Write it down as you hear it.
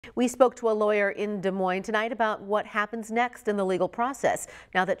We spoke to a lawyer in Des Moines tonight about what happens next in the legal process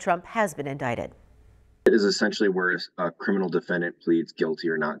now that Trump has been indicted. It is essentially where a criminal defendant pleads guilty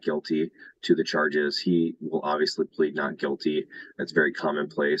or not guilty to the charges. He will obviously plead not guilty. That's very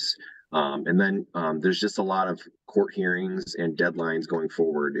commonplace. And then there's just a lot of court hearings and deadlines going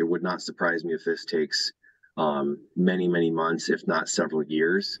forward. It would not surprise me if this takes many, many months, if not several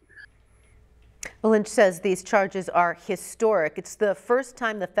years. Lynch says these charges are historic. It's the first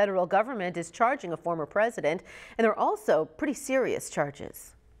time the federal government is charging a former president, and they're also pretty serious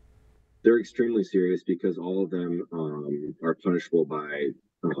charges. They're extremely serious because all of them are punishable by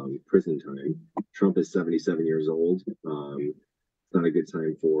prison time. Trump is 77 years old. It's not a good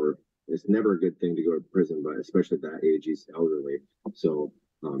time for. It's never a good thing to go to prison, but especially at that age, he's elderly. So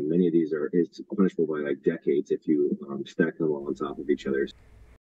many of these are it's punishable by like decades if you stack them all on top of each other.